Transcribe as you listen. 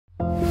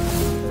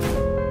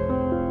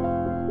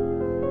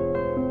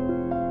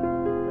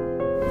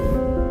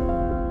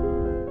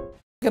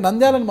ఇక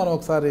నంద్యాలను మనం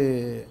ఒకసారి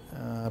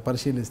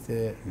పరిశీలిస్తే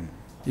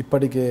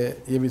ఇప్పటికే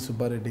ఏవి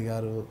సుబ్బారెడ్డి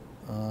గారు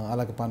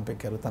అలకపాన్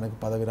పెక్కారు, తనకు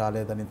పదవి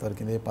రాలేదని,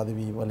 ఇంతవరకు ఏ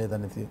పదవి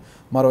ఇవ్వలేదని.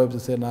 మరోవైపు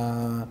చూస్తే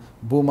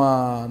భూమా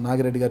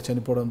నాగిరెడ్డి గారు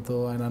చనిపోవడంతో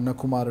ఆయన అన్న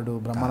కుమారుడు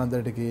బ్రహ్మానంద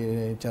రెడ్డికి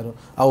ఇచ్చారు.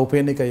 ఆ ఉప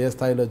ఎన్నిక ఏ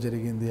స్థాయిలో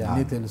జరిగింది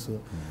అన్నీ తెలుసు.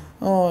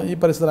 ఈ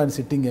పరిస్థితుల్లో ఆయన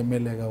సిట్టింగ్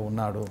ఎమ్మెల్యేగా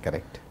ఉన్నాడు.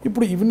 కరెక్ట్.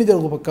 ఇప్పుడు ఇవన్నీ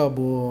జరుగు పక్క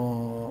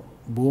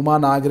భూమా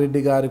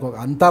నాగిరెడ్డి గారికి ఒక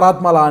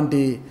అంతరాత్మ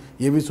లాంటి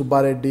ఏవి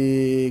సుబ్బారెడ్డి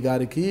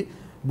గారికి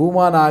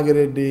భూమా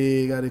నాగిరెడ్డి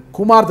గారి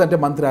కుమార్తె అంటే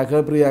మంత్రి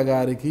అఖిలప్రియ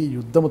గారికి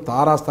యుద్ధము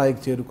తారాస్థాయికి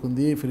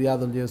చేరుకుంది.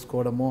 ఫిర్యాదులు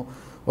చేసుకోవడము,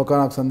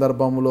 ఒకనొక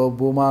సందర్భంలో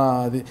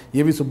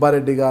ఏవి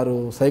సుబ్బారెడ్డి గారు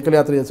సైకిల్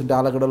యాత్ర చేస్తుంటే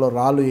ఆలగడలో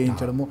రాళ్ళు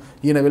వేయించడము,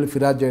 ఈయన వెళ్ళి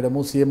ఫిర్యాదు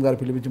చేయడము, సీఎం గారు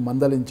పిలిపించి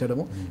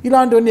మందలించడము,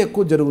 ఇలాంటివన్నీ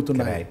ఎక్కువ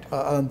జరుగుతున్నాయి.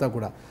 అదంతా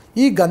కూడా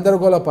ఈ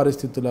గందరగోళ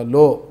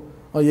పరిస్థితులలో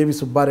ఏవి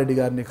సుబ్బారెడ్డి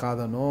గారిని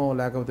కాదనో,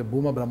 లేకపోతే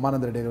భూమా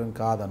బ్రహ్మానంద రెడ్డి గారిని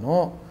కాదనో,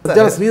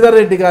 సజ్జల శ్రీధర్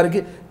రెడ్డి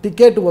గారికి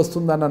టికెట్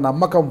వస్తుందన్న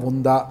నమ్మకం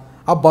ఉందా?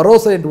 ఆ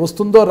భరోసా ఏంటి,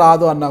 వస్తుందో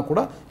రాదో అన్నా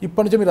కూడా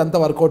ఇప్పటి నుంచి మీరు అంతా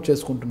వర్కౌట్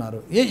చేసుకుంటున్నారు.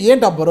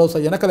 ఏంటి ఆ భరోసా?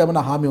 వెనకల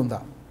ఏమైనా హామీ ఉందా?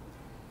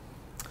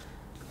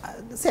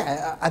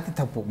 అది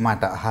తప్పు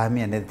మాట,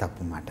 హామీ అనేది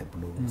తప్పు మాట.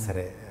 ఇప్పుడు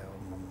సరే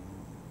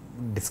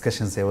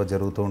డిస్కషన్స్ ఏవో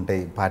జరుగుతూ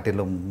ఉంటాయి,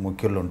 పార్టీలో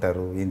ముఖ్యులు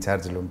ఉంటారు,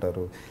 ఇన్ఛార్జీలు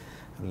ఉంటారు,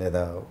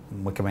 లేదా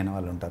ముఖ్యమైన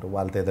వాళ్ళు ఉంటారు,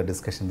 వాళ్ళతో ఏదో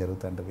డిస్కషన్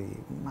జరుగుతుంటుంది.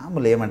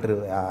 మామూలు ఏమంటారు,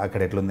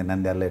 అక్కడ ఎట్లుంది,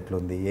 నంద్యాలలో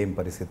ఎట్లుంది, ఏం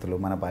పరిస్థితులు,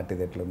 మన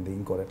పార్టీది ఎట్లుంది,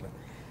 ఇంకోటి ఎట్లా,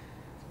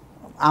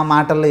 ఆ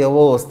మాటల్లో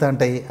ఏవో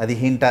వస్తుంటాయి. అది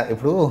హింట.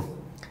 ఇప్పుడు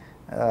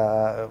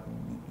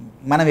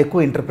మనం ఎక్కువ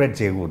ఇంటర్ప్రెట్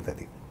చేయకూడదు.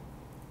 అది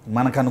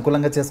మనకు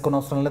అనుకూలంగా చేసుకొని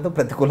అవసరం లేదు,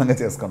 ప్రతికూలంగా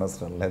చేసుకొని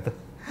అవసరం లేదు.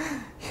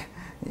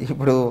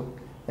 ఇప్పుడు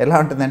ఎలా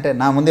ఉంటుందంటే,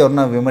 నా ముందు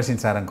ఎవరన్నా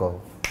విమర్శించారనుకో,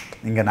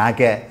 ఇంకా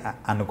నాకే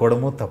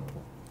అనుకోవడము తప్పు.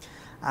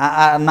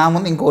 నా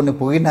ముందు ఇంకొన్ని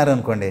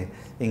పొగినారనుకోండి,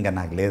 ఇంకా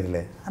నాకు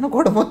లేదులే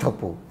అనుకోవడము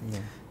తప్పు.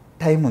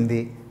 టైం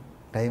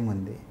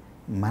ఉంది,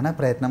 మన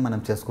ప్రయత్నం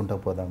మనం చేసుకుంటూ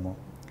పోదాము.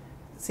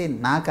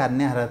 నాకు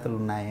అన్ని అర్హతలు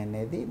ఉన్నాయి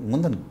అనేది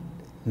ముందు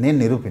నేను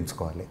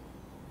నిరూపించుకోవాలి.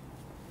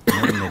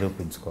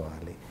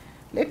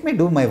 Let me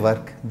do my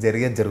work.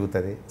 జరిగేది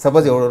జరుగుతుంది.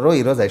 సపోజ్ ఎవరో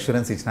ఈరోజు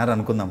అష్యూరెన్స్ ఇచ్చినారు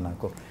అనుకుందాం,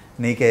 నాకు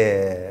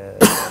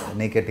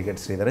నీకే టికెట్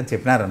శ్రీధర్ అని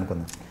చెప్పినారు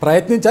అనుకుందాం.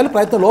 ప్రయత్నించాలి,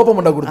 ప్రయత్నం లోపం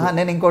ఉండకూడదు.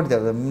 నేను ఇంకోటి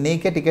చెప్తాను,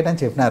 నీకే టికెట్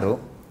అని చెప్పినారు.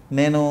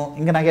 నేను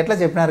ఇంకా నాకు ఎట్లా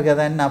చెప్పినారు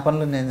కదా అని నా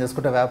పనులు నేను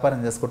చేసుకుంటా,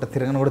 వ్యాపారం చేసుకుంటా,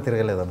 కూడా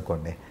తిరగలేదు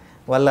అనుకోండి.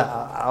 వాళ్ళ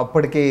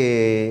అప్పటికి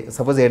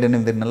సపోజ్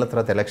 7-8 నెలల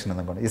తర్వాత ఎలక్షన్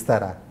ఉందనుకోండి,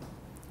 ఇస్తారా?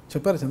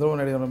 చెప్పారు చంద్రబాబు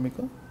నాయుడు గారు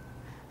మీకు?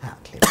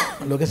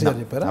 లోకేష్ గారు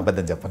చెప్పారు?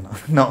 అబద్ధం చెప్పను.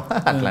 నో,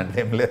 అట్లాంటిది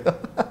ఏం లేదు.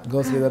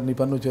 శ్రీధర్ నీ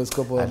పని నువ్వు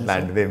చేసుకోపోవాలి,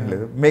 అట్లాంటిది ఏం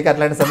లేదు. మీకు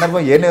అట్లాంటి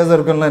సందర్భం ఏ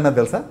నియోజకవర్గంలో అయినా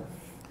తెలుసా?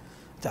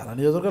 చాలా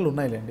నియోజకవర్గాలు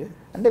ఉన్నాయిలేండి.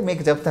 అంటే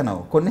మీకు చెప్తాను,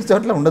 కొన్ని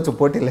చోట్ల ఉండొచ్చు,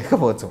 పోటీ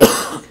లేకపోవచ్చు.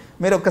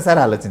 మీరు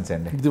ఒక్కసారి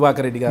ఆలోచించండి.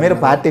 దివాకర్ రెడ్డి గారు మీరు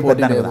పార్టీ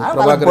పెద్ద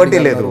అనుకున్నా, పోటీ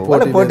లేదు,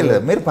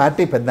 మీరు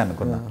పార్టీ పెద్ద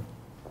అనుకున్నా,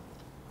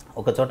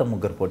 ఒక చోట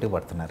ముగ్గురు పోటీ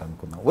పడుతున్నారు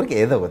అనుకున్నా, ఊరికి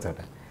ఏదో ఒక చోట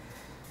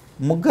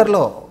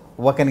ముగ్గురులో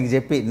ఒకరికి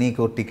చెప్పి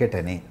నీకు టికెట్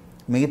అని,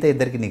 మిగతా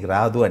ఇద్దరికి నీకు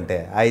రాదు అంటే,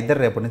 ఆ ఇద్దరు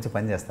రేపటి నుంచి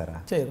పని చేస్తారా?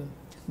 చేయరు.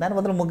 దాని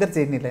బదులు ముగ్గురు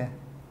చేయనీలే.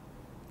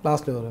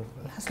 లాస్ట్ ఎవరు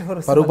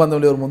పరుగు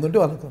పందెంలో ఎవరు ముందుంటే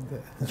వాళ్ళకి అంతే.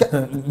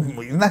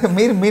 ఇందాక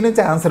మీ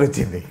నుంచి ఆన్సర్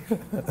వచ్చింది,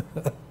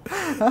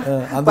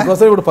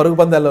 అందుకోసం ఇప్పుడు పరుగు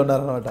పందాల్లో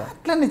ఉన్నారనమాట.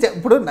 అట్లా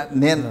ఇప్పుడు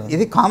నేను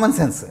ఇది కామన్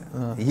సెన్స్.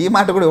 ఈ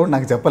మాట కూడా ఎవరు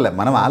నాకు చెప్పలే,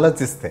 మనం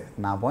ఆలోచిస్తే.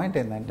 నా పాయింట్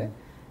ఏంటంటే,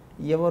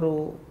 ఎవరు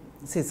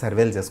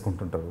సర్వేలు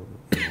చేసుకుంటుంటారు.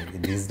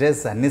 దీస్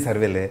డేస్ అన్ని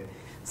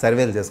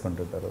సర్వేలు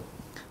చేసుకుంటుంటారు.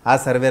 ఆ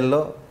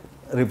సర్వేల్లో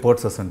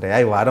రిపోర్ట్స్ వస్తుంటాయి,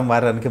 అవి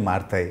వారానికి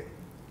మారుతాయి.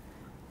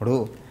 ఇప్పుడు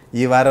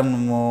ఈ వారం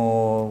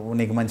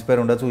నీకు మంచి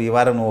పేరు ఉండొచ్చు, ఈ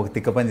వారం నువ్వు ఒక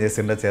తిక్క పని చేసి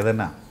ఉండొచ్చు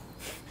ఏదన్నా,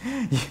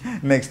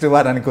 నెక్స్ట్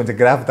వారానికి కొంచెం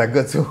గ్రాఫ్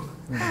తగ్గొచ్చు.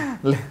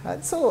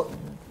 So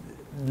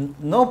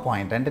no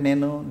point. అంటే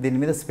నేను దీని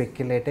మీద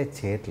స్పెక్యులేటే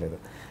చేయట్లేదు.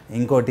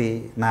 ఇంకోటి,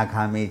 నాకు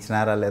హామీ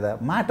ఇచ్చినారా లేదా,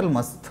 మాటలు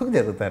మస్తుగా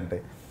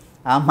జరుగుతుంటాయి.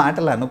 ఆ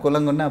మాటలు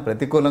అనుకూలంగా ఉన్నా,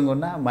 ప్రతికూలంగా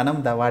ఉన్నా, మనం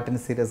వాటిని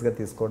సీరియస్గా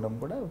తీసుకోవడం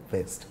కూడా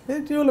బెస్ట్.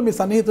 ఇటీవల మీ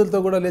సన్నిహితులతో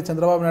కూడా లేదు,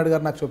 చంద్రబాబు నాయుడు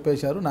గారు నాకు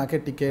చెప్పేశారు, నాకే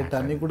టికెట్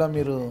అని కూడా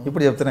మీరు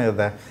ఇప్పుడు చెప్తున్నా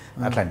కదా,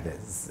 అట్లాంటి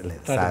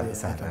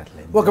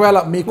ఒకవేళ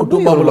మీ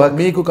కుటుంబంలో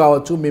మీకు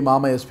కావచ్చు, మీ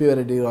మామ ఎస్పీ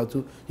రెడ్డి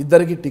కావచ్చు,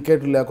 ఇద్దరికి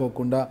టికెట్లు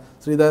లేకోకుండా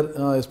శ్రీధర్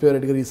ఎస్పీ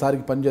రెడ్డి గారు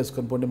ఈసారికి పని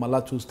చేసుకొని పోండి,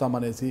 మళ్ళీ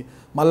చూస్తామనేసి,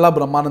 మళ్ళీ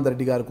బ్రహ్మానంద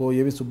రెడ్డి గారికో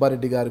ఏవి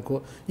సుబ్బారెడ్డి గారికో,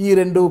 ఈ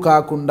రెండు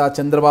కాకుండా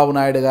చంద్రబాబు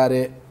నాయుడు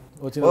గారే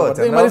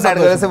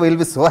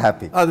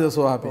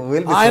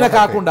ఆయన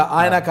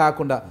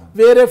కాకుండా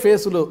వేరే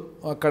ఫేసులు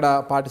అక్కడ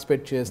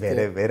పార్టిసిపేట్ చేస్తే,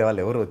 వేరే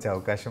వాళ్ళు ఎవరు వచ్చే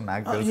అవకాశం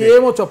నాకు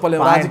ఏమో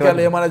చెప్పలేము.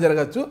 రాజకీయాలు ఏమైనా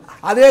జరగచ్చు.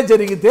 అదే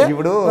జరిగితే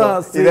ఇప్పుడు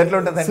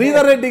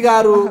శ్రీధర్ రెడ్డి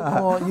గారు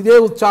ఇదే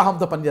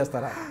ఉత్సాహంతో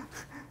పనిచేస్తారా?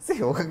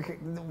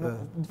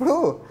 ఇప్పుడు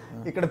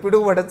ఇక్కడ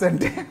పిడుగు పడచ్చు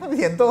అంటే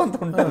ఎంతో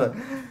అంత ఉంటుంది.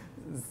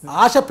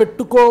 ఆశ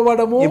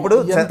పెట్టుకోవడము, ఇప్పుడు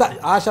ఎంత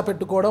ఆశ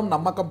పెట్టుకోవడం,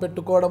 నమ్మకం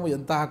పెట్టుకోవడం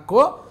ఎంత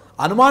హక్కో,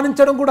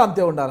 అనుమానించడం కూడా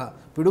అంతే ఉండాలా.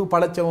 పిడుగు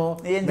పడచ్చమో,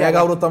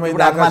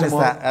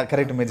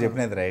 కరెక్ట్, మీరు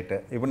చెప్పినది రైట్.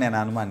 ఇప్పుడు నేను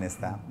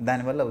అనుమానిస్తా,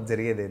 దానివల్ల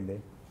జరిగేది ఏంటి?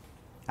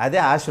 అదే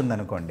ఆశ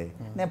ఉందనుకోండి,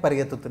 నేను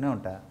పరిగెత్తుతూనే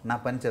ఉంటా, నా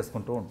పని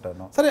చేసుకుంటూ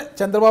ఉంటాను. సరే,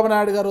 చంద్రబాబు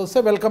నాయుడు గారు వస్తే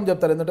వెల్కమ్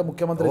చెప్తారు, ఎందుకంటే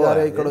ముఖ్యమంత్రి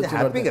గారు ఇక్కడ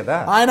హ్యాపీ కదా.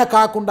 ఆయన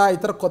కాకుండా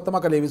ఇతర కొత్త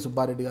మక్కలు ఏవి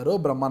సుబ్బారెడ్డి గారు,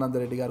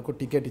 బ్రహ్మానందరెడ్డి గారికి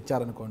టికెట్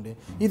ఇచ్చారనుకోండి,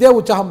 ఇదే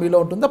ఉత్సాహం మీలో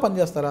ఉంటుందా,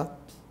 పనిచేస్తారా?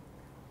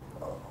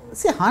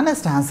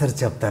 హానెస్ట్ ఆన్సర్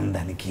చెప్తాను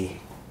దానికి.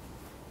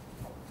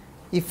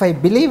 If I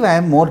believe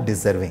I'm more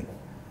deserving,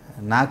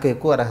 నాకు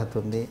ఎక్కువ అర్హత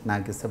ఉంది,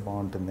 నాకు ఇస్తే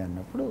బాగుంటుంది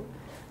అన్నప్పుడు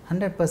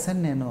 100%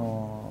 నేను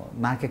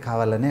నాకే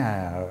కావాలని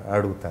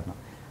అడుగుతాను.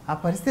 ఆ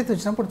పరిస్థితి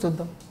వచ్చినప్పుడు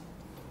చూద్దాం.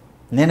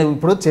 నేను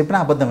ఇప్పుడు చెప్పిన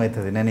అబద్ధం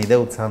అవుతుంది, నేను ఇదే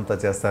ఉత్సాహంతో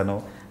చేస్తాను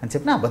అని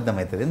చెప్పిన అబద్ధం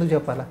అవుతుంది. ఎందుకు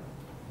చెప్పాలా?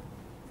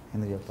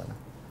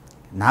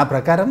 నా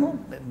ప్రకారము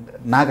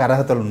నాకు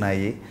అర్హతలు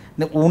ఉన్నాయి,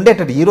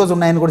 ఉండేటట్టు ఈరోజు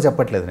ఉన్నాయని కూడా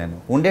చెప్పట్లేదు. నేను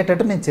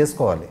ఉండేటట్టు నేను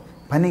చేసుకోవాలి.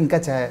 పని ఇంకా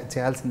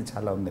చేయాల్సింది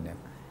చాలా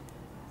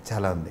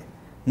ఉంది.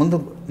 ముందు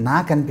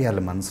నాకు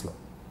అనిపించాలి మనసులో,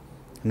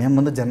 నేను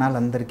ముందు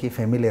జనాలందరికీ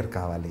ఫెమిలియర్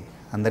కావాలి,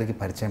 అందరికీ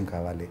పరిచయం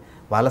కావాలి,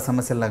 వాళ్ళ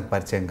సమస్యలు నాకు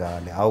పరిచయం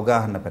కావాలి,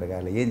 అవగాహన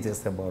పెరగాలి, ఏం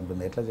చేస్తే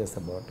బాగుంటుంది, ఎట్లా చేస్తే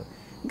బాగుంటుంది.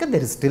 ఇంకా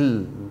there is still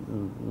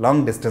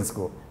long distance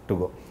to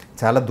go,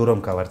 చాలా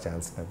దూరం కవర్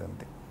చేయాల్సినది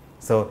అంతే.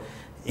 సో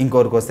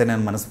ఇంకొకరికి వస్తే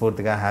నేను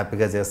మనస్ఫూర్తిగా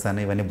హ్యాపీగా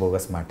చేస్తాను, ఇవన్నీ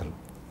బోగస్ మాటలు.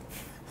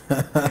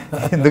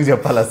 ఎందుకు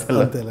చెప్పాలి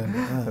అసలు?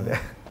 అదే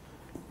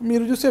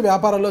మీరు చూసే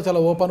వ్యాపారాల్లో చాలా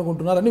ఓపెన్గా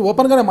ఉంటున్నారు, అని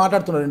ఓపెన్గానే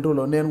మాట్లాడుతున్నారు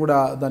ఇంటర్వ్యూలో. నేను కూడా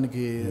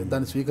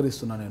దాన్ని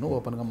స్వీకరిస్తున్నాను. నేను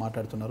ఓపెన్గా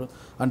మాట్లాడుతున్నారు.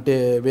 అంటే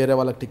వేరే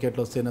వాళ్ళకి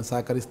టికెట్లు వస్తే నేను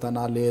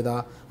సహకరిస్తానా లేదా,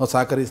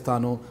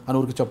 సహకరిస్తాను అని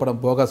ఊరికి చెప్పడం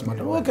బోగస్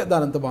మాట. ఓకే,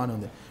 దాని అంతా బాగానే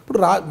ఉంది. ఇప్పుడు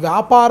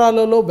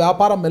వ్యాపారాలలో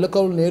వ్యాపార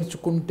మెలకువలు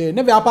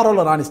నేర్చుకుంటేనే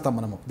వ్యాపారంలో రాణిస్తాం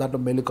మనము.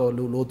 దాంట్లో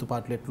మెలకువలు,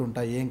 లోతుపాట్లు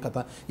ఎట్లుంటాయి, ఏం కథ,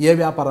 ఏ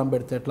వ్యాపారం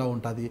పెడితే ఎట్లా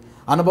ఉంటుంది,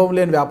 అనుభవం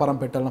లేని వ్యాపారం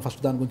పెట్టాలని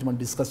ఫస్ట్ దాని గురించి మనం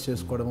డిస్కస్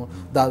చేసుకోవడము,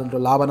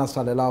 దాంట్లో లాభ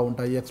నష్టాలు ఎలా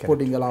ఉంటాయి,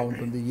 ఎక్స్పోర్టింగ్ ఎలా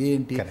ఉంటుంది,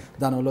 ఏంటి,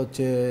 దానివల్ల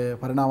వచ్చే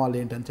పరిణామాలు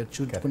ఏంటి అని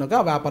చూసుకున్నాక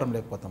వ్యాపారం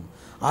లేకపోతాం.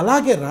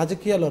 అలాగే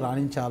రాజకీయాల్లో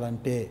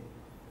రాణించాలంటే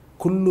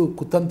కుళ్ళు,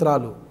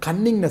 కుతంత్రాలు,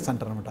 కన్నింగ్నెస్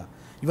అంటారు అనమాట.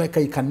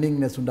 ఈ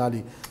కన్నింగ్నెస్ ఉండాలి,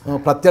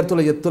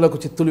 ప్రత్యర్థుల ఎత్తులకు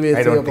చిత్తులు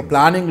వేసి ఒక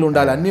ప్లానింగ్లు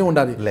ఉండాలి, అన్నీ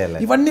ఉండాలి.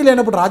 ఇవన్నీ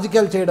లేనప్పుడు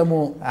రాజకీయాలు చేయడము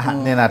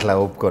నేను అట్లా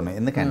ఒప్పుకోను.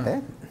 ఎందుకంటే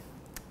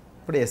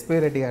ఇప్పుడు ఎస్పీ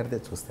రెడ్డి గారిదే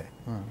చూస్తే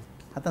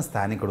అతను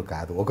స్థానికుడు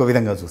కాదు. ఒక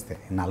విధంగా చూస్తే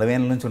 40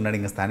 ఏళ్ళ నుంచి ఉన్నాడు,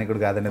 ఇంకా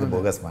స్థానికుడు కాదనేది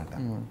బోగస్ మాట.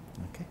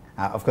 ఓకే,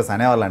 అఫ్కోర్స్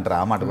అనేవాళ్ళు అంటారు,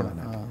 ఆ మాట కూడా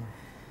అన్నారు.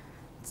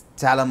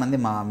 చాలామంది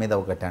మా మీద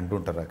ఒకటి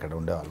అంటుంటారు అక్కడ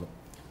ఉండేవాళ్ళు,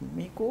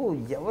 మీకు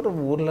ఎవరు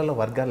ఊర్లలో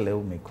వర్గాలు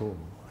లేవు మీకు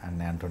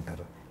అని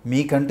అంటుంటారు.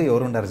 మీకంటూ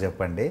ఎవరు ఉండరు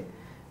చెప్పండి,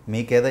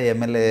 మీకేదో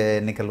ఎమ్మెల్యే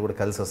ఎన్నికలు కూడా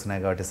కలిసి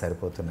వస్తున్నాయి కాబట్టి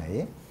సరిపోతున్నాయి,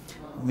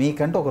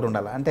 మీకంటూ ఒకరు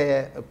ఉండాలి. అంటే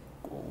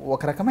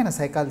ఒక రకమైన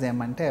సైకాలజీ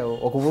ఏమంటే,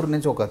 ఒక ఊరు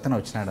నుంచి ఒక అతను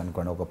వచ్చినాడు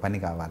అనుకోండి ఒక పని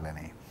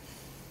కావాలని,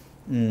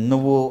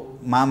 నువ్వు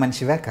మా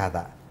మనిషివే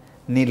కాదా,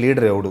 నీ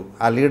లీడర్ ఎవడు,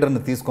 ఆ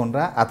లీడర్ని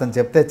తీసుకొనిరా, అతను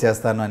చెప్తే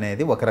చేస్తాను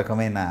అనేది ఒక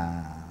రకమైన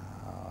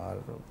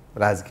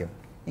రాజకీయం.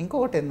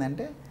 ఇంకొకటి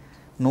ఏంటంటే,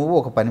 నువ్వు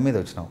ఒక పని మీద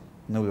వచ్చినావు,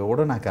 నువ్వు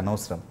ఎవడో నాకు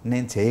అనవసరం,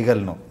 నేను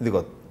చేయగలను, ఇదిగో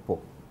పో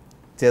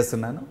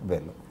చేస్తున్నాను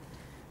వెళ్ళు.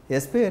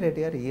 ఎస్పీ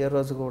రెడ్డి గారు ఏ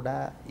రోజు కూడా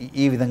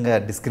ఈ విధంగా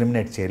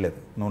డిస్క్రిమినేట్ చేయలేదు,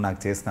 నువ్వు నాకు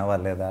చేసినావా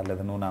లేదా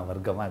నువ్వు నా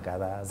వర్గమా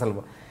కాదా.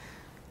 అసలు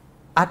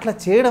అట్లా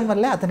చేయడం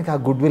వల్లే అతనికి ఆ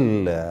గుడ్ విల్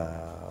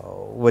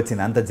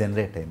వచ్చింది, అంత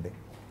జనరేట్ అయింది.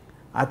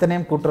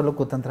 అతనేం కుట్రలు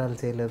కుతంత్రాలు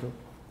చేయలేదు,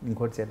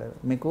 ఇంకోటి చేయలేదు.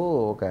 మీకు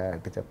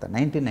ఒకటి చెప్తా,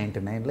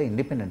 1999లో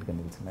ఇండిపెండెంట్గా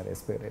నిలిచినారు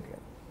ఎస్పీ రెడ్డి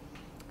గారు.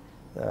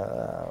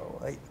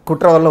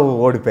 కుట్ర వల్ల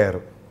ఓడిపోయారు.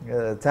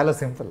 చాలా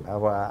సింపుల్.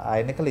 ఆ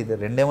ఎన్నికలు ఇది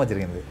రెండేమో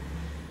జరిగింది.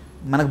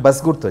 మనకు బస్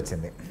గుర్తు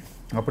వచ్చింది,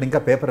 అప్పుడు ఇంకా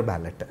పేపర్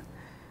బ్యాలెట్.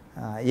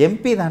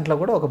 ఎంపీ దాంట్లో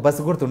కూడా ఒక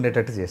బస్ గుర్తు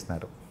ఉండేటట్టు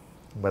చేసినారు,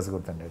 బస్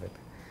గుర్తు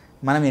ఉండేటట్టు.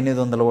 మనం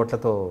 800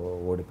 ఓట్లతో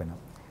ఓడిపోయినాం.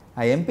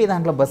 ఆ ఎంపీ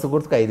దాంట్లో బస్సు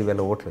గుర్తుకు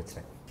 5,000 ఓట్లు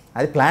వచ్చినాయి.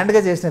 అది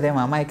ప్లాన్డ్గా చేసినదేమో,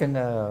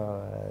 అమాయకంగా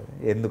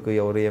ఎందుకు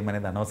ఎవరు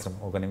ఏమనేది అనవసరం,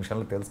 ఒక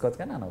నిమిషంలో తెలుసుకోవచ్చు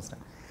కానీ అనవసరం.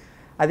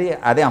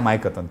 అదే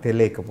అమాయకత్వం,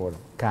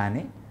 తెలియకపోవడం.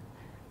 కానీ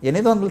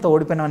 800తో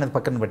ఓడిపోయినాం అనేది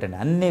పక్కన పెట్టండి,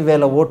 అన్ని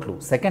వేల ఓట్లు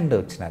సెకండ్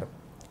వచ్చినారు.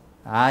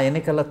 ఆ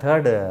ఎన్నికల్లో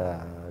థర్డ్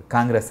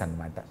కాంగ్రెస్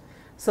అన్నమాట.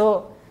 సో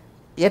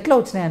ఎట్లా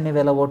వచ్చినాయి అన్ని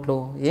వేల ఓట్లు,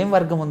 ఏం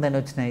వర్గం ఉందని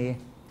వచ్చినాయి?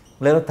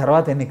 లేదా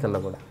తర్వాత ఎన్నికల్లో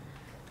కూడా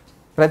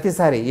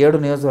ప్రతిసారి 7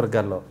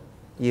 నియోజకవర్గాల్లో,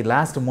 ఈ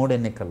లాస్ట్ 3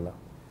 ఎన్నికల్లో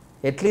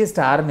అట్లీస్ట్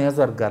 6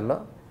 నియోజకవర్గాల్లో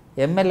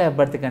ఎమ్మెల్యే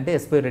అభ్యర్థి కంటే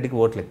ఎస్పీ రెడ్డికి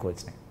ఓట్లు ఎక్కువ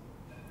వచ్చినాయి.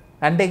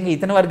 అంటే ఇంక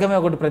ఇతని వర్గమే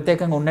ఒకటి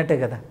ప్రత్యేకంగా ఉన్నట్టే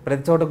కదా,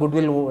 ప్రతి చోట గుడ్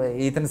విల్,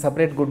 ఇతని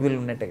సపరేట్ గుడ్ విల్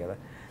ఉన్నట్టే కదా.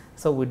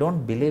 So we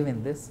don't believe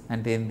in this.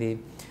 అంటే ఏంది,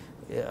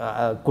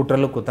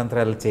 కుట్రలు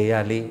కుతంత్రాలు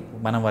చేయాలి,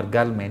 మన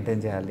వర్గాలు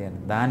మెయింటైన్ చేయాలి అని.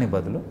 దాని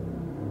బదులు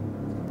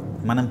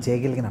మనం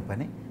చేయగలిగిన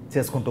పని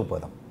చేసుకుంటూ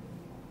పోదాం.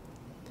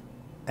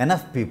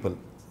 ఎనఫ్ పీపుల్,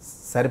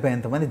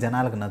 సరిపోయేంతమంది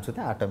జనాలకు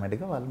నచ్చితే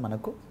ఆటోమేటిక్గా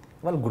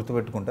వాళ్ళు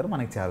గుర్తుపెట్టుకుంటారు,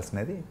 మనకి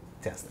చేయాల్సినది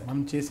చేస్తాం.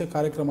 మనం చేసే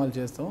కార్యక్రమాలు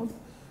చేస్తాం,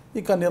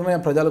 ఇక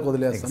నిర్ణయం ప్రజలకు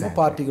వదిలేస్తాము.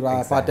 పార్టీ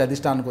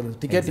అధిష్టానానికి వదిలేస్తాం.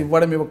 టికెట్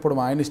ఇవ్వడం ఇవ్వకపోవడం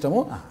ఆయన ఇష్టము,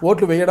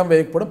 ఓట్లు వేయడం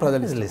వేయకపోవడం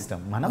ప్రజల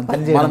ఇష్టం.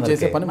 మనం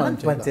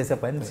చేసే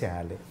పని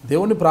చేయాలి.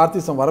 దేవుణ్ణి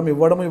ప్రార్థిస్తాం, వరం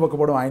ఇవ్వడం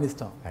ఇవ్వకపోవడం ఆయన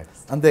ఇష్టం,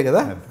 అంతే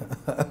కదా.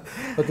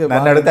 ఓకే,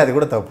 నన్ను అడిగితే అది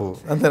కూడా తప్పు.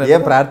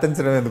 ఏం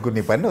ప్రార్థించడం ఎందుకు,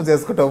 నీ పని నువ్వు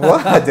చేసుకుంటావు,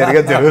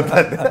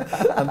 జరుగుతుంది.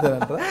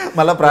 అంతేనంటారా?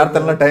 మళ్ళీ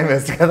ప్రార్థనలో టైం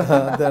వేస్ట్ కదా.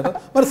 అంతేనంటారా?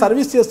 మరి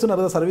సర్వీస్ చేస్తున్నారు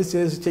కదా, సర్వీస్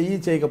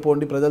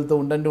చేయకపోండి, ప్రజలతో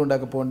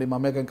ఉండకపోండి,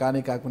 మమేకం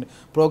కానీ కాకుండా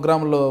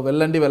ప్రోగ్రాంలో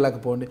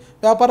వెళ్ళకపోండి,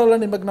 వ్యాపారాల్లో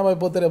నిమగ్నం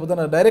అయిపోతే రేపు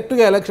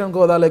డైరెక్ట్గా ఎలక్షన్కి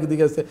హోదాలోకి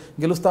దిగేస్తే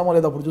గెలుస్తామో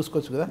లేదో అప్పుడు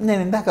చూసుకోవచ్చు కదా.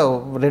 నేను ఇందాక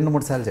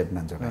 2-3 సార్లు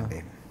చెప్పినాను చూడండి,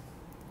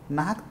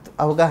 నాకు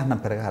అవగాహన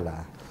పెరగాల.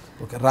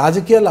 ఓకే,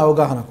 రాజకీయాల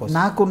అవగాహన కోసం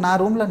నా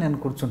రూమ్లో నేను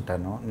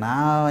కూర్చుంటాను, నా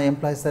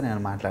ఎంప్లాయీస్తో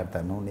నేను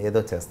మాట్లాడతాను, ఏదో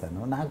చేస్తాను.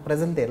 నాకు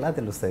ప్రజెంట్ ఎలా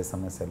తెలుస్తాయి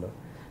సమస్యలు?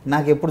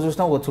 నాకు ఎప్పుడు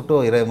చూసినా ఒక చుట్టూ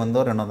 20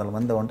 మందో 200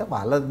 మందో ఉంటే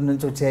వాళ్ళ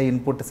నుంచి వచ్చే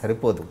ఇన్పుట్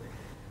సరిపోదు,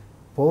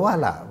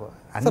 పోవాలా.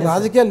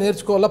 రాజకీయాలు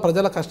నేర్చుకోవాలా,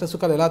 ప్రజల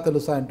కష్టసుఖాలు ఎలా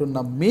తెలుస్తాయి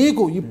అంటున్నా.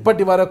 మీకు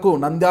ఇప్పటి వరకు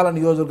నంద్యాల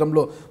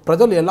నియోజకవర్గంలో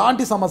ప్రజలు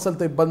ఎలాంటి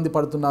సమస్యలతో ఇబ్బంది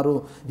పడుతున్నారు,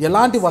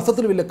 ఎలాంటి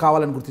వసతులు వీళ్ళకి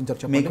కావాలని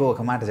గుర్తించారు? మీకు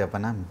ఒక మాట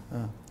చెప్పనా,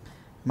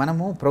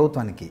 మనము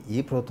ప్రభుత్వానికి, ఈ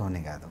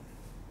ప్రభుత్వాన్ని కాదు,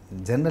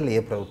 జనరల్ ఏ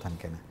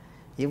ప్రభుత్వానికైనా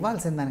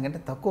ఇవ్వాల్సిన దానికంటే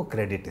తక్కువ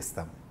క్రెడిట్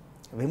ఇస్తాం,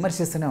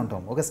 విమర్శిస్తూనే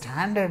ఉంటాం. ఒక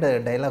స్టాండర్డ్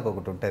డైలాగ్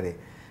ఒకటి ఉంటుంది,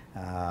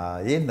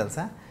 ఏం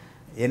తెలుసా,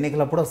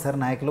 ఎన్నికలప్పుడు ఒకసారి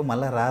నాయకులు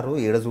మళ్ళీ రారు,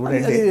 ఈడ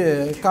చూడండి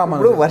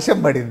ఇప్పుడు వర్షం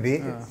పడింది,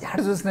 ఎక్కడ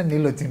చూసినా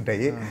నీళ్ళు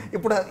వచ్చింటాయి.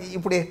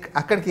 ఇప్పుడు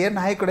అక్కడికి ఏ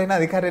నాయకుడైనా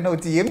అధికారైనా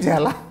వచ్చి ఏం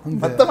చేయాలా,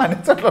 మొత్తం అన్ని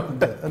చోట్ల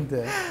ఉంటాయి.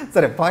 అంతే.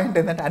 సరే, పాయింట్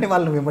ఏంటంటే అని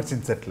వాళ్ళని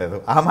విమర్శించట్లేదు,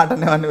 ఆ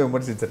మాటనే వాళ్ళని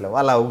విమర్శించట్లేదు,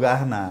 వాళ్ళ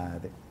అవగాహన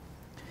అది.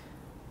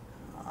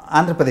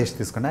 ఆంధ్రప్రదేశ్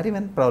తీసుకున్నారు,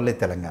 ఈవెన్ ప్రాబ్లీ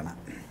తెలంగాణ,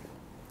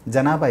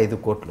 జనాభా 5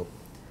 కోట్లు,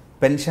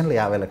 పెన్షన్లు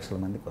 50 లక్షల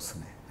మందికి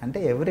వస్తున్నాయి. అంటే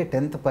ఎవ్రీ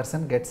 10th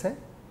person గెట్స్ ఏ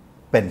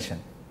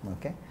పెన్షన్.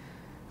 ఓకే,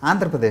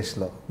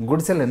 ఆంధ్రప్రదేశ్లో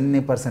గుడిసెలు ఎన్ని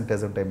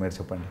పర్సెంటేజ్ ఉంటాయి మీరు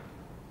చెప్పండి?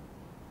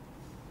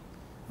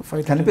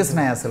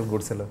 కనిపిస్తున్నాయి అసలు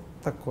గుడిసెలు?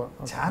 తక్కువ,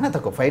 చాలా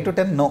తక్కువ. 5 to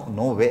 10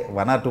 నో వే,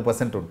 1 or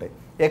 2% ఉంటాయి.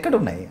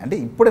 ఎక్కడున్నాయి అంటే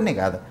ఇప్పుడనే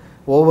కాదు,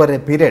 ఓవర్ ఏ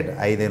పీరియడ్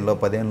 5 ఏళ్ళలో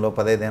 10 ఏళ్ళలో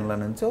 15 ఏళ్ళ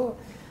నుంచో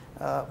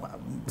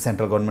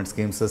central government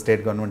schemes,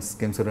 state government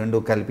schemes రెండు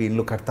కలిపి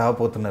ఇల్లు కడతా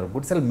పోతున్నారు.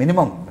 గుడిసెలు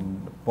మినిమం.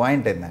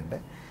 పాయింట్ ఏంటంటే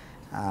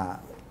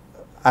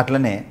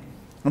అట్లనే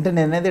అంటే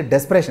నేను అనేది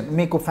డెస్పరేషన్.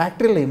 మీకు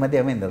ఫ్యాక్టరీలో ఈ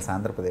మధ్య ఏమైంది తెలుసా,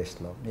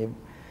 ఆంధ్రప్రదేశ్లో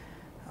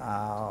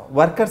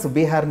వర్కర్స్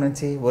బీహార్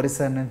నుంచి,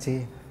 ఒరిస్సా నుంచి,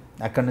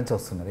 అక్కడి నుంచి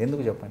వస్తున్నారు.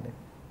 ఎందుకు చెప్పండి?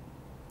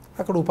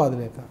 అక్కడ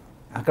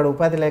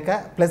ఉపాధి లేక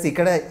ప్లస్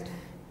ఇక్కడ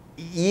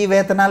ఈ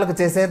వేతనాలకు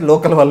చేసే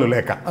లోకల్ వాళ్ళు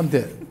లేక.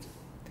 అంతే,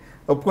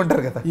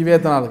 ఒప్పుకుంటారు కదా. ఈ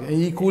వేతనాలకు,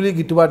 ఈ కూలీ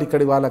గిట్టుబాటు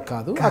ఇక్కడి వాళ్ళకి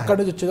కాదు, అక్కడి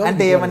నుంచి వచ్చి.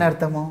 అంటే ఏమని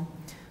అర్థము?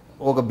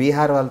 ఒక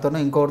బీహార్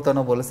వాళ్ళతోనో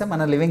ఇంకొకరితోనో పోలిస్తే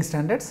మన లివింగ్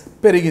స్టాండర్డ్స్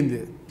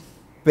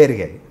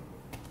పెరిగాయి.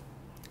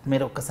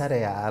 మీరు ఒక్కసారి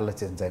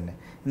ఆలోచించండి.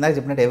 ఇందాక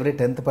చెప్పినట్టు ఎవ్రీ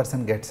 10th person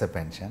గెట్స్ ఎ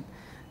పెన్షన్,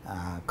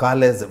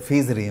 కాలేజ్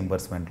ఫీజు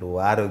రీయింబర్స్మెంట్లు,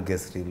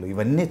 ఆరోగ్యశ్రీలు,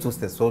 ఇవన్నీ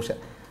చూస్తే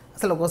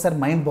అసలు ఒక్కోసారి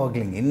మైండ్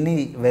బాగ్లింగ్. ఇన్ని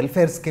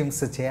వెల్ఫేర్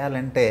స్కీమ్స్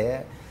చేయాలంటే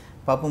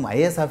పాపం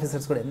ఐఏఎస్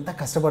ఆఫీసర్స్ కూడా ఎంత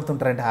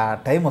కష్టపడుతుంటారంటే, ఆ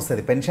టైం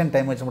వస్తుంది, పెన్షన్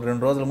టైం వచ్చినప్పుడు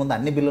 2 రోజుల ముందు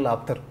అన్ని బిల్లులు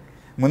ఆపుతారు.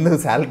 ముందు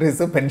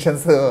శాలరీస్,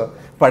 పెన్షన్స్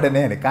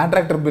పడనే అని.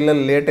 కాంట్రాక్టర్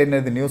బిల్లులు లేట్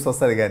అయినది న్యూస్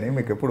వస్తుంది, కానీ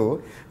మీకు ఎప్పుడు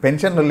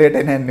పెన్షన్లు లేట్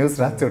అయిన న్యూస్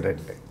రాసి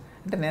చూడండి.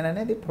 అంటే నేను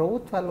అనేది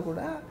ప్రభుత్వాలు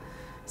కూడా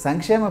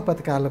సంక్షేమ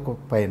పథకాలకు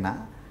పైన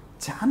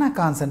చాలా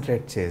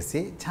కాన్సన్ట్రేట్ చేసి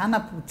చాలా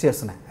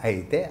చేస్తున్నాయి,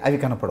 అయితే అవి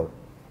కనపడవు.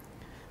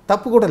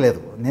 తప్పు కూడా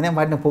లేదు, నేనేం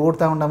వాటిని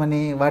పొగుడుతూ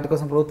ఉండమని, వాటి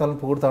కోసం ప్రభుత్వాలను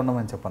పొగుడుతూ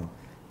ఉండమని చెప్పను.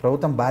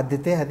 ప్రభుత్వం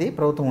బాధ్యతే అది,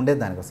 ప్రభుత్వం ఉండేది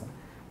దానికోసం.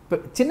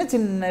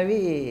 చిన్నవి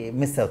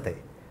మిస్ అవుతాయి,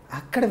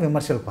 అక్కడ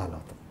విమర్శలు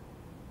పాలవుతాం.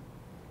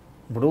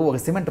 ఇప్పుడు ఒక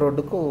సిమెంట్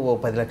రోడ్డుకు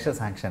 10 లక్షలు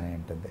శాంక్షన్ అయి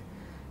ఉంటుంది,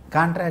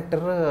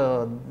 కాంట్రాక్టర్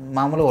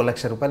మామూలు 1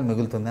 లక్ష రూపాయలు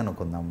మిగులుతుంది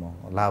అనుకుందాము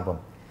లాభం.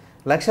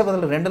 1 లక్ష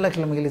బదులు 2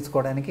 లక్షలు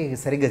మిగిలించుకోవడానికి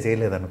సరిగ్గా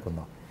చేయలేదు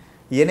అనుకుందాం,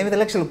 8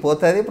 లక్షలు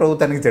పోతుంది,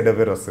 ప్రభుత్వానికి చెడ్డ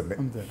పేరు వస్తుంది.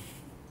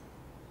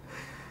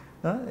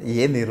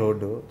 ఏంది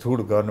రోడ్డు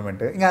చూడు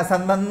గవర్నమెంట్, ఇంకా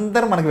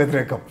సందందరూ మనకు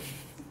వ్యతిరేకం.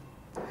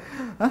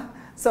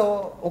 సో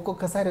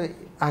ఒక్కొక్కసారి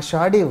ఆ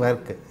షాడీ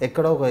వర్క్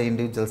ఎక్కడో ఒక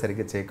ఇండివిజువల్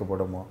సరిగ్గా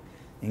చేయకపోవడమో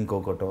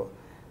ఇంకొకటో.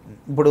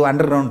 ఇప్పుడు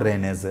అండర్ గ్రౌండ్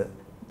డ్రైనేజ్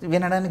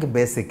వినడానికి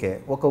బేసికే,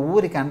 ఒక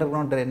ఊరికి అండర్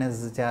గ్రౌండ్ డ్రైనేజ్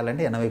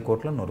చేయాలంటే 80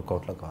 కోట్లు 100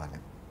 కోట్లు కావాలి.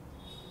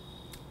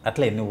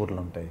 అట్లా ఎన్ని ఊర్లు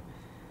ఉంటాయి?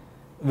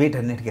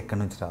 వీటన్నిటికి ఎక్కడి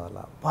నుంచి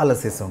రావాలా?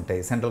 పాలసీస్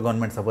ఉంటాయి. Central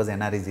government suppose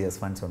NREGS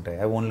funds ఉంటాయి,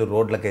 అవి ఓన్లీ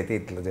రోడ్లకైతే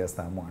ఇట్లా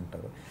చేస్తాము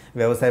అంటారు.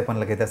 వ్యవసాయ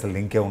పనులకైతే అసలు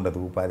లింకే ఉండదు,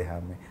 ఉపాధి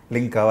హామీ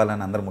లింక్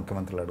కావాలని అందరు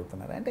ముఖ్యమంత్రులు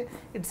అడుగుతున్నారు. అంటే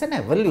ఇట్స్ అన్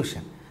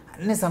ఎవల్యూషన్.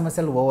 అన్ని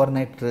సమస్యలు ఓవర్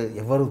నైట్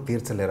ఎవరు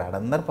తీర్చలేరు.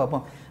 ఆడందరూ పాపం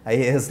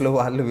ఐఏఎస్లు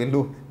వాళ్ళు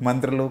వీళ్ళు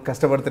మంత్రులు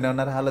కష్టపడుతూనే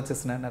ఉన్నారు,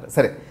 ఆలోచిస్తూనే ఉన్నారు.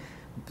 సరే,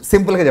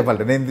 సింపుల్గా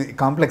చెప్పాలి, నేను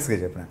కాంప్లెక్స్గా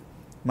చెప్పిన.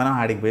 మనం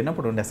ఆడికి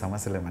పోయినప్పుడు ఉండే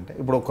సమస్యలు ఏమంటే,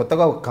 ఇప్పుడు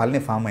కొత్తగా ఒక కాలనీ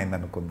ఫామ్ అయింది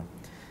అనుకుందాం.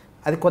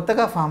 అది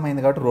కొత్తగా ఫామ్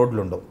అయింది కాబట్టి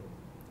రోడ్లు ఉండవు,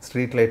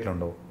 స్ట్రీట్ లైట్లు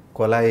ఉండవు,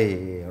 కొలాయి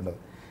ఉండవు.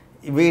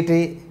 వీటి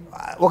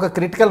ఒక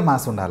క్రిటికల్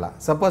మాస్ ఉండాలి.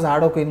 సపోజ్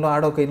ఆడొక ఇంట్లో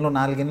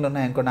 4 ఇండ్లు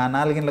ఉన్నాయి అనుకో, నా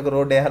 4 ఇండ్లకు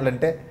రోడ్డు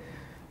వేయాలంటే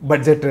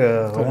బడ్జెట్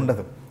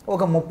ఉండదు.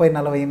 ఒక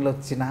 30-40 ఇండ్లు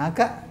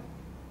వచ్చినాక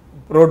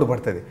రోడ్డు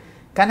పడుతుంది.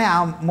 కానీ ఆ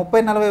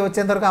 30-40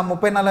 వచ్చేంత వరకు ఆ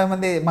 30-40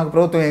 మంది మాకు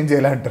ప్రభుత్వం ఏం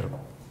చేయాలి అంటారు.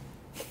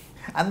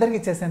 అందరికీ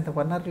చేసేంత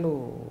వనరులు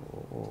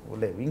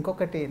లేవు.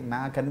 ఇంకొకటి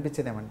నాకు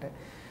అనిపించేది ఏమంటే,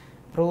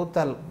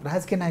 ప్రభుత్వాలు,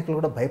 రాజకీయ నాయకులు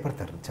కూడా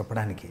భయపడతారు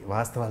చెప్పడానికి,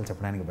 వాస్తవాలు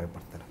చెప్పడానికి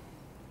భయపడతారు.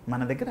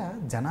 మన దగ్గర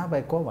జనాభా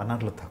ఎక్కువ,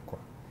 వనరులు తక్కువ.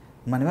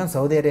 మనమేం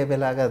సౌదీ అరేబియా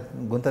లాగా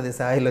గుంత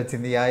తీసి ఆయిల్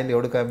వచ్చింది, ఈ ఆయిల్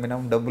ఎవడికి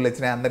అమ్మినాం, డబ్బులు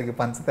వచ్చినాయి అందరికీ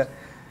పంచుతా.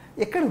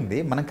 ఎక్కడుంది?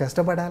 మనం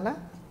కష్టపడాలా,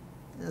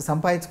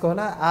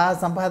 సంపాదించుకోవాలా, ఆ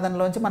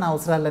సంపాదనలోంచి మన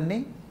అవసరాలన్నీ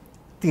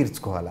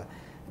తీర్చుకోవాలా.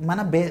 మన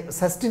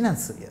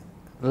సస్టెనెన్స్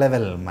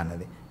లెవెల్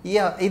మనది.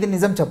 ఇది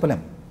నిజం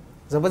చెప్పలేం.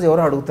 సపోజ్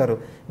ఎవరో అడుగుతారు,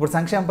 ఇప్పుడు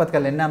సంక్షేమ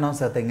పథకాలు ఎన్ని అనౌన్స్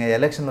అవుతాయి, ఇంకా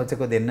ఎలక్షన్లు వచ్చే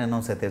కొద్ది ఎన్ని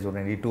అనౌన్స్ అవుతాయి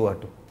చూడండి, ఇటు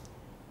అటు.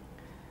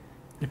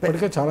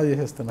 ఇప్పటికే చాలా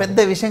చేసేస్తాను. పెద్ద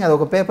విషయం కాదు,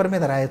 ఒక పేపర్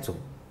మీద రాయొచ్చు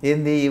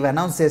ఏంది ఇవి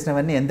అనౌన్స్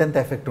చేసినవన్నీ ఎంతెంత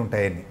ఎఫెక్ట్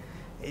ఉంటాయని.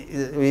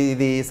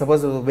 ఇది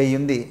సపోజ్ 1000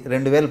 ఉంది,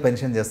 2000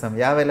 పెన్షన్ చేస్తాం,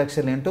 50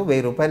 లక్షలు ఇంటూ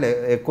 1000 రూపాయలు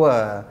ఎక్కువ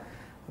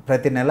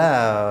ప్రతి నెల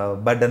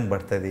బర్డన్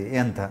పడుతుంది.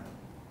 ఎంత?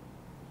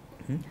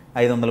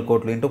 500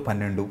 కోట్లు ఇంటూ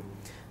 12,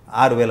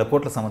 6000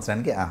 కోట్ల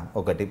సంవత్సరానికి.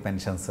 ఒకటి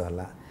పెన్షన్స్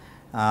వల్ల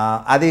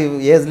అది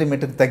ఏజ్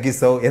లిమిట్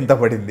తగ్గిస్తావు, ఎంత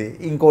పడింది,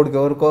 ఇంకోటికి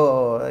ఎవరికో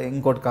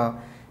ఇంకోటి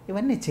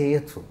ఇవన్నీ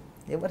చేయొచ్చు.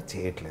 ఎవరు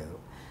చేయట్లేదు,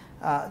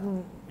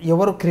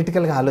 ఎవరు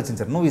క్రిటికల్గా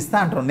ఆలోచించరు. నువ్వు ఇస్తా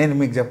అంటారు, నేను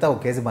మీకు చెప్తా 1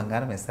 కేజీ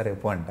బంగారం ఇస్తా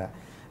రేపు అంట,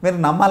 మీరు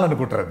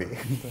నమ్మాలనుకుంటారు. అది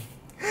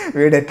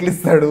వీడు ఎట్లు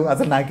ఇస్తాడు,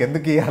 అసలు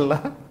నాకెందుకు ఇవ్వాలా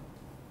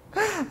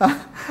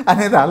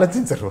అనేది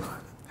ఆలోచించరు.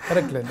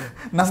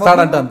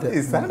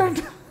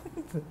 ఇస్తాడంట.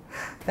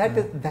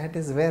 That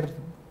is where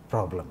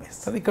problem is.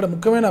 సరే, ఇక్కడ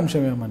ముఖ్యమైన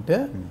అంశం ఏమంటే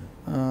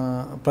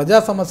ప్రజా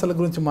సమస్యల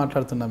గురించి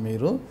మాట్లాడుతున్నా.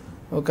 మీరు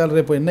ఒకవేళ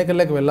రేపు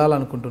ఎన్నికల్లోకి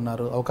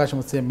వెళ్ళాలనుకుంటున్నారు, అవకాశం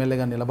వస్తే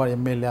ఎమ్మెల్యేగా నిలబడి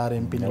MLA or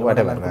MP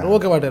నిలబడాలనుకుంటారు,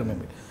 okay water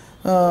MP.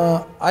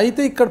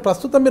 అయితే ఇక్కడ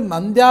ప్రస్తుతం మీరు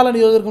నంద్యాల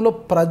నియోజకవర్గంలో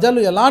ప్రజలు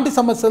ఎలాంటి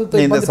సమస్యలతో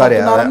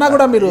అన్నా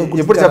కూడా మీరు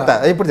ఇప్పుడు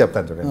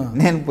చెప్తాను చూడండి.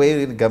 నేను పోయి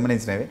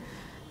గమనించినవి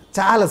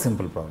చాలా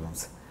సింపుల్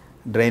ప్రాబ్లమ్స్.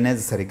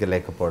 డ్రైనేజ్ సరిగ్గా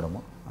లేకపోవడము,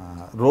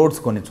 రోడ్స్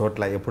కొన్ని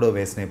చోట్ల ఎప్పుడో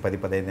వేసినవి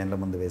 10-15 ఏళ్ళ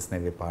ముందు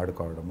వేసినవి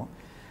పాడుకోవడము,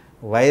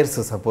 wires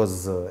suppose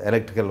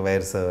electrical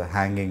wires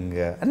hanging,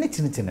 అన్నీ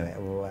చిన్న చిన్నవే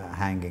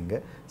హ్యాంగింగ్,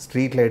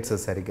 స్ట్రీట్ లైట్స్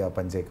సరిగ్గా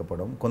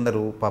పనిచేయకపోవడం,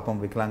 కొందరు పాపం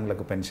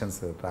వికలాంగులకు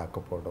పెన్షన్స్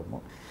రాకపోవడము,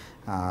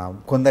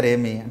 కొందరు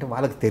ఏమి అంటే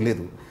వాళ్ళకి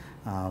తెలీదు,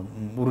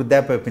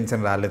 వృద్ధాప్య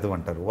పింఛన్ రాలేదు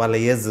అంటారు, వాళ్ళ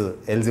ఏజ్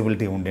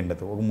ఎలిజిబిలిటీ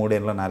ఉండిండదు, ఒక 3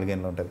 ఏళ్ళు 4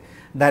 ఏళ్ళు ఉంటుంది,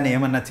 దాన్ని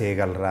ఏమన్నా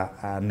చేయగలరా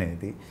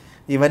అనేది.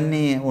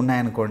 ఇవన్నీ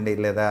ఉన్నాయనుకోండి,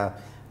 లేదా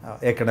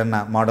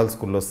ఎక్కడన్నా మోడల్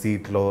స్కూల్లో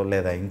సీట్లో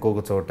లేదా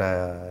ఇంకొక చోట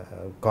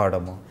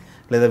కావడము,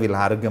 లేదా వీళ్ళ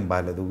ఆరోగ్యం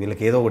బాగాలేదు,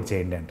 వీళ్ళకి ఏదో ఒకటి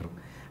చేయండి అంటారు.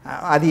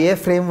 అది ఏ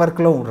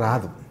ఫ్రేమ్వర్క్లో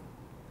రాదు.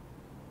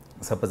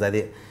 సపోజ్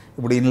అది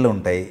ఇప్పుడు ఇండ్లు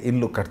ఉంటాయి,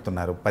 ఇండ్లు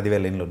కడుతున్నారు,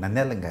 10,000 ఇండ్లు.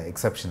 నంద్యాల ఇంకా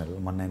ఎక్సెప్షనల్.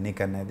 మొన్న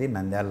ఎన్నిక అనేది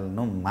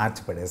నంద్యాలను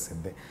మార్చి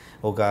పడేసింది.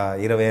 ఒక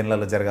 20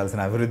 ఏళ్లలో జరగాల్సిన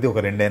అభివృద్ధి ఒక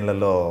 2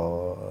 ఏళ్లలో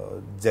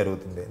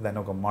జరుగుతుంది.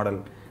 దాన్ని ఒక మోడల్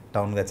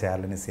టౌన్గా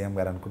చేయాలని సీఎం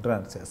గారు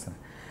అనుకుంటున్నారు,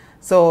 చేస్తున్నారు.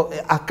 సో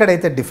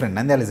అక్కడైతే different,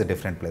 Nandyal is a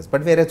different place.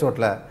 But వేరే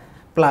చోట్ల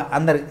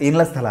అందరు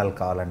ఇళ్ల స్థలాలు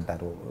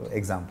కావాలంటారు.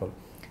 ఎగ్జాంపుల్,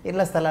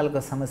 ఇళ్ల స్థలాలకు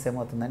సమస్య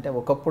ఏమవుతుందంటే,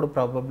 ఒకప్పుడు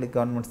ప్రాబబ్లీ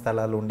గవర్నమెంట్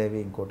స్థలాలు ఉండేవి,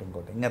 ఇంకోటి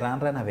ఇంకా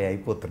రాను అవి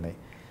అయిపోతున్నాయి,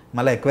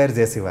 మళ్ళీ ఎక్వైర్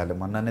చేసి ఇవ్వాలి.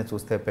 మొన్ననే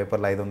చూస్తే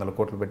పేపర్లో 500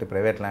 కోట్లు పెట్టి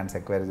ప్రైవేట్ ల్యాండ్స్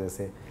ఎక్వైర్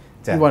చేసి,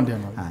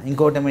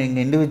 ఇంకోటి ఏమో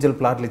ఇండివిజువల్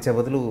ప్లాట్లు ఇచ్చే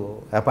బదులు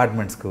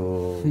అపార్ట్మెంట్స్కు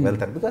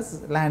వెళ్తారు. Because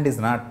land is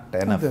not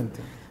enough.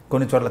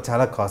 కొన్ని చోట్ల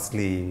చాలా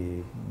కాస్ట్లీ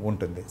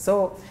ఉంటుంది. సో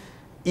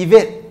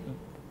ఇవే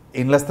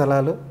ఇండ్ల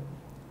స్థలాలు,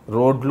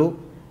 రోడ్లు,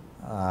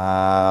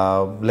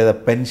 లేదా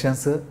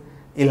పెన్షన్స్,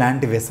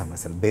 ఇలాంటివే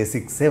సమస్యలు,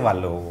 బేసిక్సే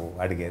వాళ్ళు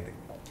అడిగేది.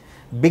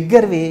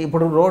 బిగ్గర్వి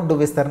ఇప్పుడు రోడ్డు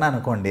విస్తరణ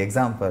అనుకోండి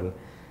ఎగ్జాంపుల్,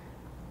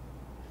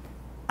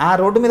 ఆ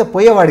రోడ్డు మీద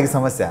పోయేవాడికి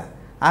సమస్య,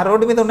 ఆ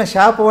రోడ్డు మీద ఉన్న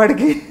షాప్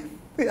వాడికి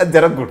అది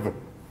జరగకూడదు.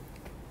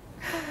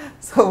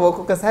 సో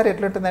ఒక్కొక్కసారి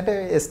ఎట్లుంటుందంటే,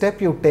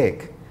 స్టెప్ యూ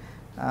టేక్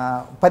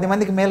 10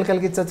 మందికి మేలు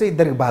కలిగించవచ్చు,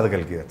 2 బాధ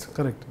కలిగించవచ్చు.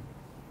 కరెక్ట్.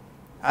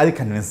 అది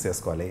కన్విన్స్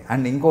చేసుకోవాలి.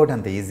 అండ్ ఇంకోటి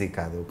అంత ఈజీ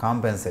కాదు,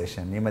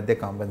 కాంపెన్సేషన్. ఈ మధ్య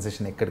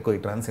కాంపెన్సేషన్ ఎక్కడికో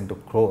ఇట్ రన్స్ ఇంటూ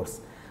క్రోర్స్.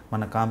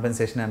 మన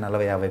కాంపెన్సేషన్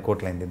 40-50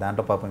 కోట్లు అయింది.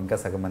 దాంట్లో పాపం ఇంకా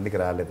సగం మందికి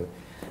రాలేదు.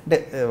 అంటే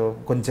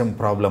కొంచెం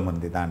ప్రాబ్లం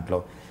ఉంది దాంట్లో.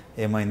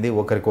 ఏమైంది,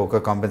 ఒకరికి ఒక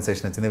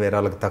కాంపెన్సేషన్ వచ్చింది, వేరే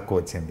వాళ్ళకి తక్కువ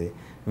వచ్చింది,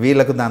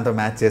 వీళ్ళకు దాంతో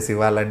మ్యాచ్ చేసి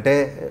ఇవ్వాలంటే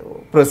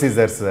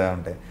ప్రొసీజర్స్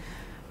ఉంటాయి.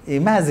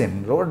 ఇమాజిన్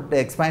రోడ్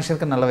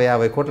ఎక్స్పాన్షన్కి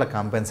 40-50 కోట్ల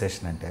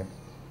కాంపెన్సేషన్ అంటే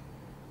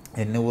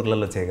ఎన్ని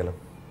ఊర్లలో చేయగలవు,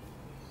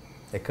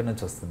 ఎక్కడి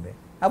నుంచి వస్తుంది?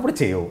 అప్పుడు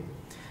చేయవు.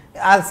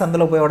 ఆ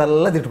సందులో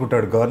పోయేవాడల్లా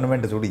తిట్టుకుంటాడు,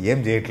 గవర్నమెంట్ చూడు ఏం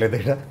చేయట్లేదు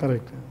ఇక్కడ.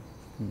 కరెక్ట్.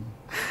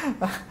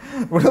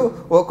 ఇప్పుడు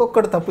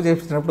ఒక్కొక్కడు తప్పు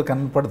చేపించినప్పుడు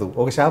కనపడదు,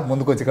 ఒక షాప్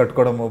ముందుకు వచ్చి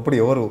కట్టుకోవడం ఇప్పుడు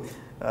ఎవరు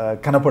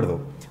కనపడదు,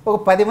 ఒక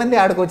 10 మంది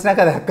ఆడికి వచ్చినాక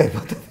అది హక్కు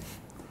అయిపోతుంది.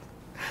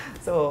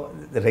 So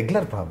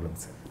regular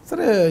problems.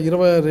 సరే,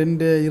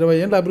 20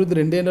 ఏళ్ళ అభివృద్ధి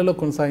 2 ఏళ్లలో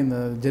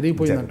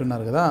జరిగిపోయింది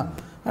అంటున్నారు కదా.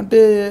 అంటే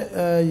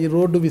ఈ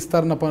రోడ్డు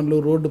విస్తరణ పనులు,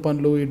 రోడ్డు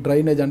పనులు, ఈ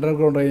డ్రైనేజ్, అండర్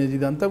గ్రౌండ్ డ్రైనేజ్,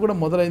 ఇదంతా కూడా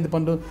మొదలైంది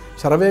పనులు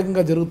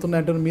శరవేగంగా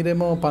జరుగుతున్నాయి అంటారు.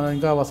 మీరేమో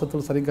ఇంకా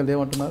వసతులు సరిగ్గా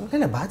లేవంటున్నారు.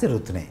 లేదా బాగా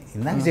జరుగుతున్నాయి,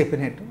 ఇందాక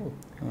చెప్పినట్టు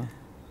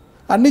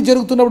అన్నీ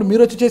జరుగుతున్నప్పుడు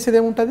మీరు వచ్చి చేసేది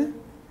ఏముంటుంది?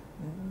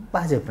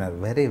 బాగా చెప్పినారు,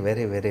 very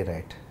very very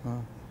right.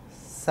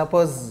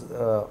 Suppose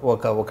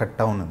ఒక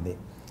టౌన్ ఉంది,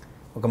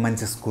 ఒక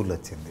మంచి స్కూల్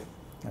వచ్చింది,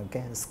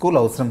 ఓకే, స్కూల్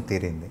అవసరం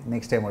తీరింది.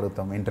 నెక్స్ట్ టైం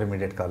అడుగుతాం,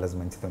 ఇంటర్మీడియట్ కాలేజ్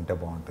మంచిది ఉంటే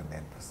బాగుంటుంది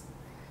అనిపిస్తుంది.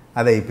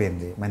 అది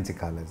అయిపోయింది, మంచి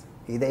కాలేజ్.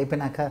 ఇది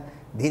అయిపోయినాక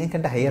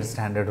దీనికంటే హయ్యర్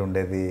స్టాండర్డ్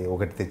ఉండేది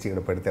ఒకటి తెచ్చి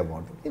ఇక్కడ పెడితే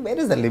బాగుంటుంది. Where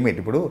is the limit?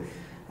 ఇప్పుడు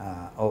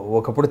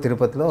ఒకప్పుడు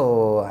తిరుపతిలో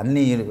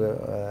అన్ని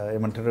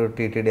ఏమంటారు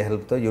టీటీడీ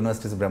హెల్ప్తో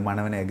యూనివర్సిటీస్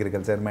బ్రహ్మాండమైన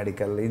అగ్రికల్చర్,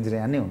 మెడికల్,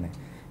 ఇంజనీరింగ్ అన్నీ ఉన్నాయి.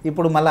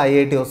 ఇప్పుడు మళ్ళీ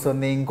ఐఐటి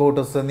వస్తుంది, ఇంకోటి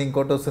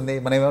వస్తుంది.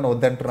 మనం ఏమైనా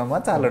వద్దంటున్నామా,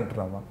 చాలా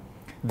అంటున్నామా?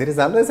 There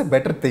is always a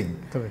better thing.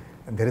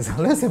 There is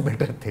always a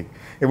better thing.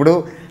 ఇప్పుడు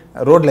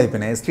రోడ్లు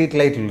అయిపోయినాయి, స్ట్రీట్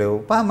లైట్లు లేవు,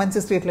 మంచి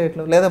స్ట్రీట్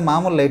లైట్లు లేదా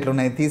మామూలు లైట్లు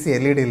ఉన్నాయి, తీసి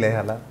ఎల్ఈడీ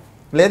లేయాలా,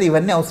 లేదా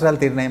ఇవన్నీ అవసరాలు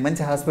తీరినాయి,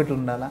 మంచి హాస్పిటల్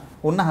ఉండాలా,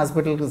 ఉన్న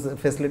హాస్పిటల్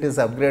ఫెసిలిటీస్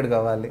అప్గ్రేడ్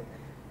కావాలి.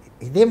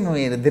 ఇదేం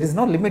there is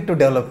no limit to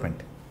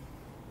development.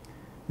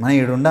 మనం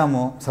ఇక్కడ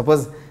ఉన్నాము,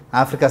 సపోజ్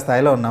ఆఫ్రికా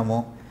స్థాయిలో ఉన్నాము,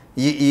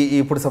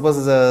 ఇప్పుడు suppose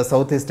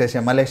south east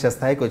Asia Malaysia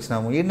స్థాయికి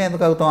వచ్చినాము, ఈయన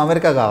ఎందుకు అవుతాం,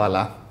 అమెరికా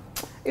కావాలా?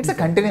 It's a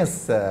continuous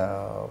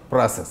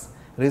process.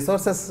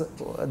 Resources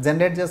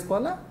generate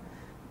చేసుకోవాలా,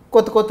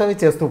 కొత్తవి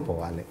చేస్తూ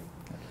పోవాలి.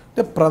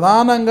 అంటే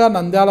ప్రధానంగా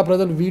నంద్యాల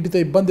ప్రజలు వీటితో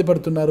ఇబ్బంది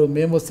పడుతున్నారు,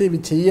 మేము వస్తే ఇవి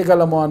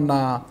చెయ్యగలము అన్న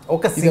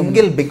ఒక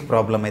సింగిల్ బిగ్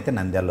ప్రాబ్లం అయితే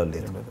నంద్యాలలో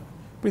లేదు.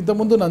 ఇప్పుడు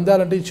ఇంతకుముందు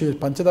నంద్యాల అంటే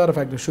పంచదార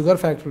ఫ్యాక్టరీ, షుగర్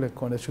ఫ్యాక్టరీలు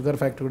ఎక్కువ ఉండే, షుగర్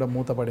ఫ్యాక్టరీ కూడా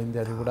మూతపడింది,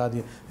 అది కూడా అది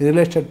రియల్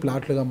ఎస్టేట్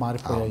ప్లాట్లుగా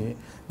మారిపోయాయి,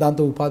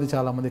 దాంతో ఉపాధి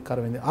చాలా మందికి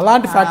కరువైంది.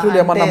 అలాంటి ఫ్యాక్టరీలు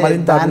ఏమన్నా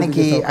మరింత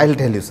దానికి I will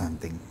tell you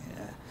something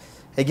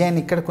again,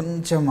 ఇక్కడ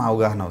కొంచెం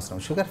అవగాహన అవసరం.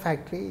 షుగర్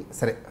ఫ్యాక్టరీ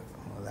సరే,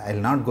 I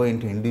will not go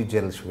in to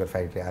individual sugar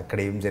factory, అక్కడ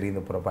ఏం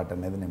జరిగిందో పొరపాటు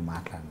అనేది నేను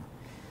మాట్లాడను.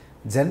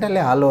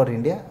 Generally all over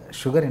India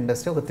sugar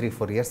industry ఒక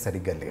 3-4 years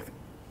సరిగ్గా లేదు.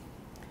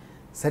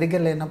 సరిగ్గా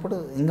లేనప్పుడు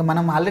ఇంకా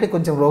మనం ఆల్రెడీ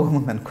కొంచెం రోగం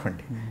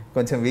ఉందనుకోండి,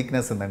 కొంచెం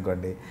వీక్నెస్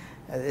ఉందనుకోండి,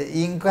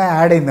 ఇంకా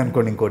యాడ్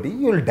అయిందనుకోండి ఇంకోటి,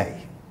 you will die.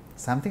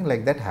 Something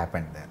like that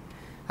happened there.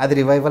 అది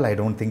revival I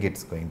don't think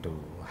it's going to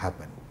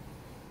happen.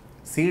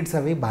 Seeds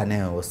అవి బాగానే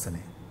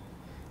వస్తున్నాయి.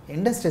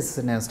 ఇండస్ట్రీస్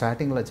నేను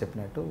స్టార్టింగ్లో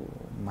చెప్పినట్టు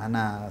మన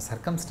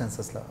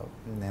సర్కమ్స్టాన్సెస్లో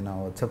నేను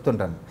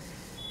చెప్తుంటాను,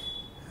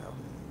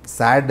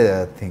 సాడ్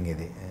థింగ్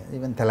ఇది.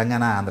 Even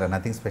Telangana, Andhra,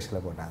 nothing special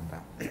about Andhra.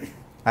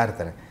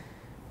 ఆడతారు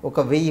ఒక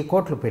 1000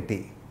 కోట్లు పెట్టి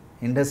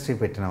ఇండస్ట్రీ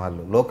పెట్టిన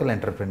వాళ్ళు లోకల్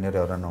ఎంటర్ప్రెన్యూర్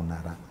ఎవరైనా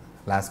ఉన్నారా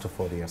లాస్ట్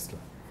 4 yearsలో?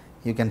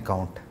 You can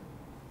count.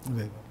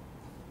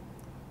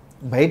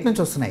 బయట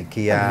నుంచి వస్తున్నాయి,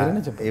 కియా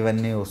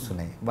ఇవన్నీ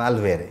వస్తున్నాయి, వాళ్ళు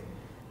వేరే,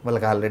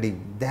 వాళ్ళకి already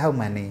they have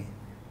money,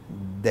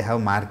 they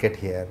have market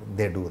here,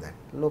 they do that.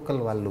 Local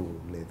వాళ్ళు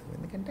లేదు,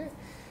 ఎందుకంటే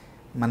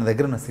మన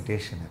దగ్గర ఉన్న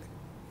సిట్యుయేషన్ అది.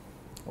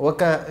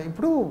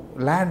 ఇప్పుడు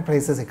ల్యాండ్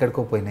ప్రైసెస్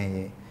ఎక్కడికో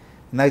పోయినాయి,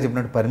 ఇందాక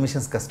చెప్పినట్టు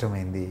పర్మిషన్స్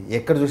కష్టమైంది,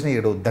 ఎక్కడ చూసినా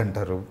ఇక్కడ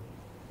వద్దంటారు.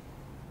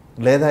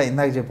 లేదా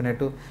ఇందాక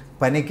చెప్పినట్టు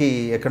పనికి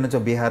ఎక్కడి నుంచో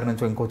బీహార్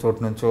నుంచో ఇంకో చోటు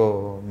నుంచో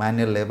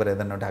మాన్యువల్ లేబర్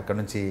ఏదన్నా ఉంటే అక్కడ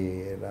నుంచి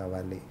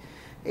రావాలి.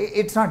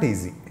 It's not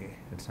easy,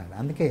 it's not.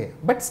 అందుకే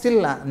but still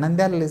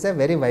Nandyal is a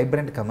very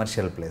vibrant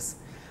commercial place.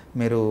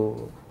 మీరు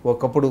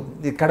ఒకప్పుడు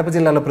కడప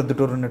జిల్లాలో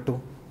ప్రొద్దుటూరు ఉన్నట్టు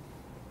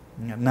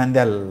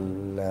నంద్యాల,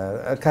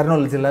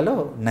 కర్నూలు జిల్లాలో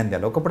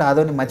నంద్యాల, ఒకప్పుడు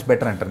ఆదోని మచ్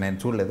బెటర్ అంటారు, నేను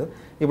చూడలేదు.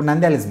 ఇప్పుడు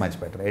Nandyal is much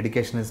better.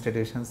 Education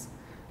institutions,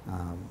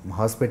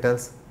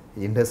 hospitals,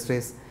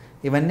 industries,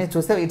 ఇవన్నీ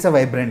చూస్తే ఇట్స్ అ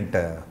వైబ్రెంట్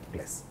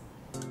ప్లేస్.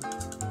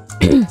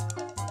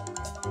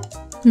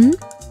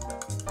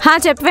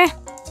 చెప్పవే,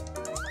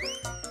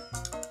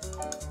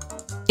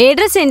 ఏ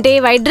డ్రెస్ ఏంటి?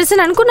 వైట్ డ్రెస్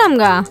అని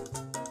అనుకున్నాంగా.